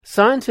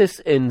Scientists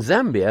in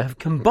Zambia have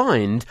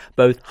combined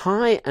both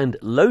high and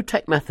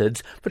low-tech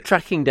methods for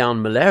tracking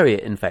down malaria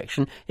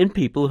infection in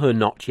people who are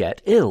not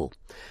yet ill.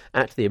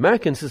 At the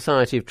American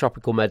Society of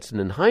Tropical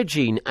Medicine and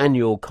Hygiene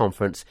annual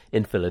conference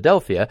in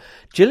Philadelphia,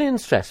 Gillian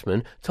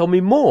Stressman told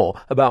me more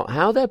about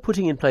how they're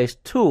putting in place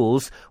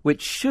tools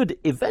which should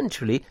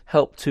eventually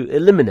help to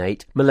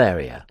eliminate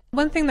malaria.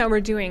 One thing that we're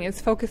doing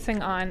is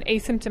focusing on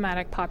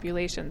asymptomatic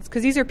populations,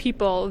 because these are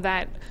people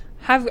that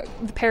have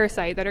the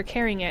parasite, that are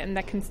carrying it, and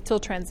that can still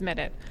transmit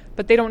it,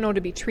 but they don't know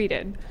to be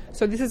treated.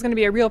 So this is going to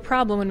be a real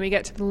problem when we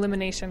get to the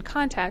elimination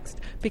context,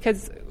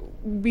 because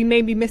we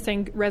may be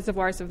missing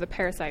reservoirs of the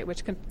parasite,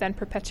 which can then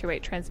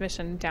perpetuate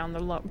transmission down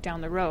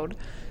the road.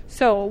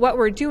 So what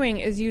we're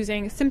doing is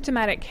using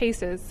symptomatic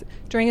cases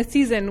during a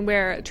season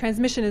where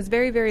transmission is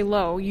very, very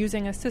low,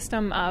 using a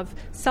system of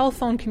cell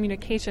phone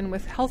communication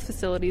with health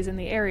facilities in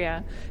the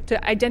area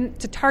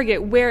to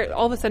target where,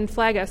 all of a sudden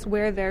flag us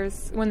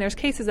when there's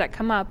cases that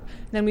come up,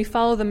 then we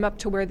follow them up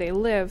to where they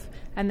live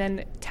and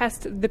then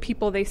test the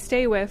people they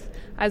stay with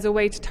as a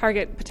way to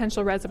target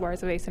potential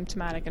reservoirs of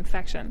asymptomatic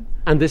infection.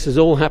 And this has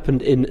all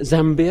happened in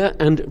Zambia,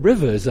 and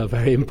rivers are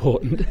very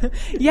important.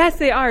 Yes,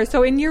 they are.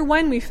 So in year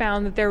one, we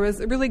found that there was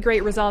really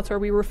great results where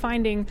we were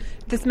finding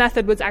this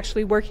method was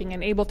actually working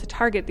and able to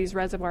target these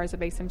reservoirs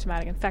of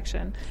asymptomatic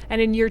infection. And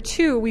in year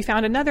two, we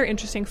found another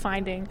interesting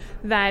finding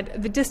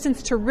that the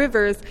distance to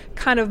rivers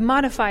kind of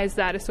modifies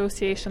that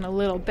association a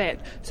little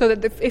bit. So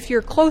that if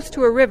you're close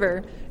to a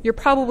river, you're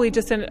probably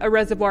just in a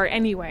reservoir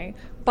anyway.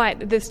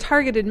 But this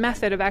targeted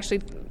method of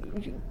actually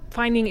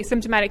finding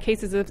symptomatic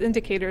cases of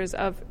indicators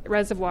of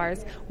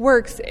reservoirs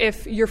works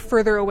if you're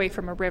further away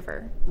from a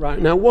river. Right.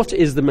 Now, what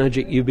is the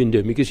magic you've been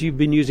doing? Because you've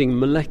been using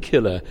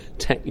molecular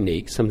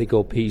techniques, something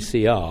called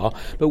PCR,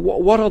 but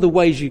what are the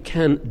ways you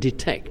can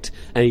detect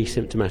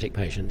asymptomatic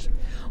patients?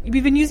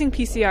 We've been using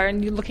PCR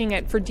and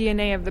looking for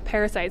DNA of the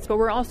parasites, but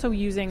we're also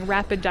using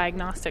rapid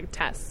diagnostic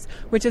tests,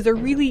 which is a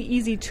really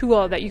easy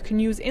tool that you can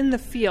use in the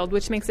field,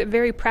 which makes it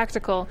very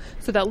practical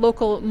so that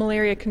local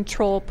malaria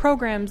control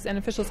programs and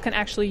officials can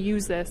actually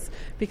use this,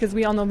 because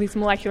we all know these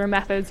molecular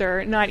methods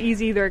are not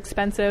easy, they're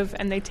expensive,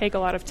 and they take a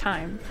lot of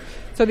time.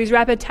 So these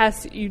rapid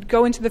tests, you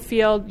go into the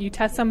field, you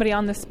test somebody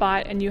on the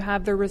spot, and you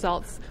have the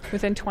results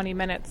within 20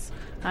 minutes.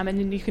 And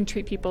then you can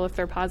treat people if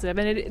they're positive.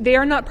 And they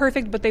are not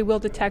perfect, but they will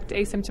detect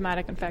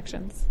asymptomatic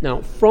infections. Now,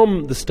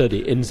 from the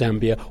study in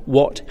Zambia,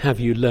 what have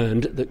you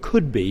learned that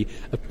could be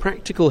a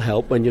practical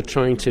help when you're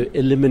trying to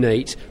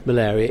eliminate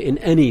malaria in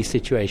any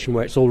situation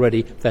where it's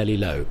already fairly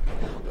low?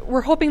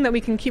 We're hoping that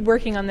we can keep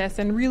working on this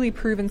and really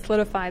prove and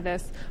solidify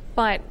this,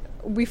 but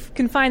we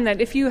can find that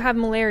if you have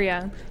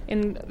malaria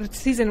in the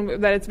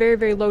season that it's very,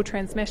 very low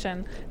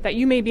transmission, that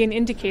you may be an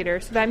indicator.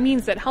 So that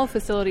means that health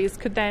facilities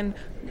could then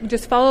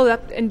just follow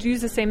up and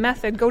use the same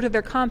method, go to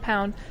their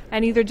compound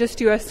and either just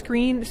do a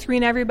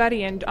screen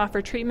everybody and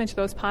offer treatment to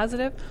those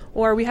positive,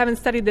 or we haven't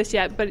studied this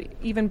yet, but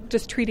even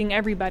just treating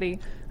everybody,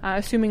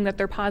 assuming that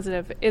they're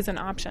positive, is an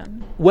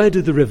option. Where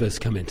do the rivers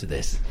come into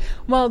this?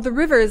 Well, the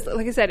rivers,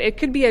 like I said, it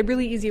could be a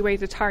really easy way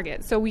to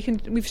target. So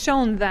we've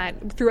shown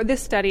that through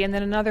this study and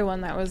then another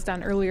one that was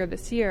done earlier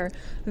this year,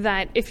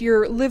 that if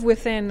you live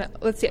within,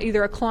 let's say,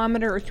 either 1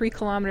 kilometer or 3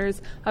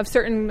 kilometers of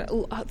certain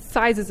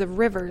sizes of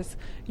rivers,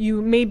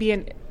 you may be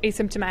an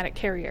asymptomatic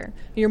carrier.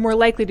 You're more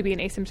likely to be an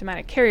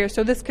asymptomatic carrier.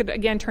 So this could,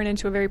 again, turn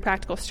into a very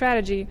practical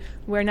strategy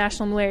where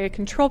national malaria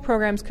control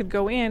programs could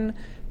go in,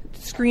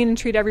 screen and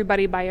treat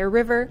everybody by a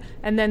river,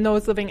 and then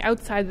those living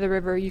outside the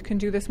river, you can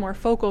do this more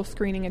focal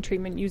screening and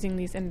treatment using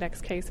these index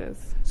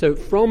cases. So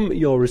from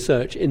your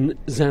research in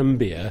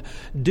Zambia,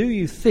 do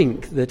you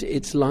think that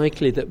it's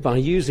likely that by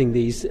using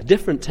these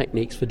different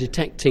techniques for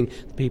detecting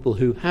people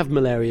who have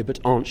malaria but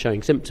aren't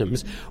showing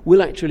symptoms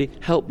will actually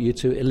help you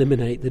to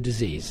eliminate the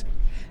disease?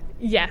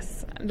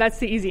 Yes, that's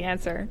the easy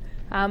answer.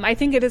 I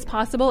think it is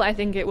possible. I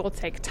think it will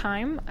take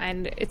time,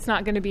 and it's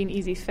not going to be an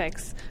easy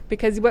fix,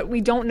 because what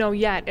we don't know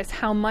yet is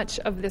how much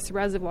of this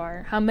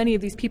reservoir, how many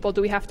of these people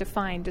do we have to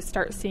find to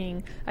start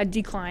seeing a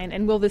decline,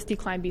 and will this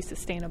decline be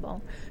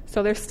sustainable?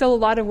 So there's still a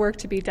lot of work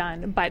to be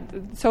done, but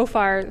so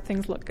far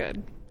things look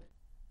good.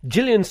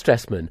 Gillian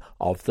Stressman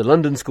of the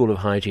London School of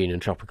Hygiene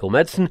and Tropical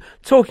Medicine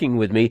talking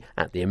with me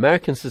at the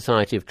American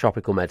Society of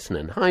Tropical Medicine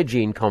and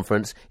Hygiene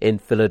conference in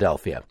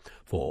Philadelphia.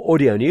 For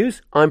Audio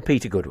News, I'm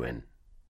Peter Goodwin.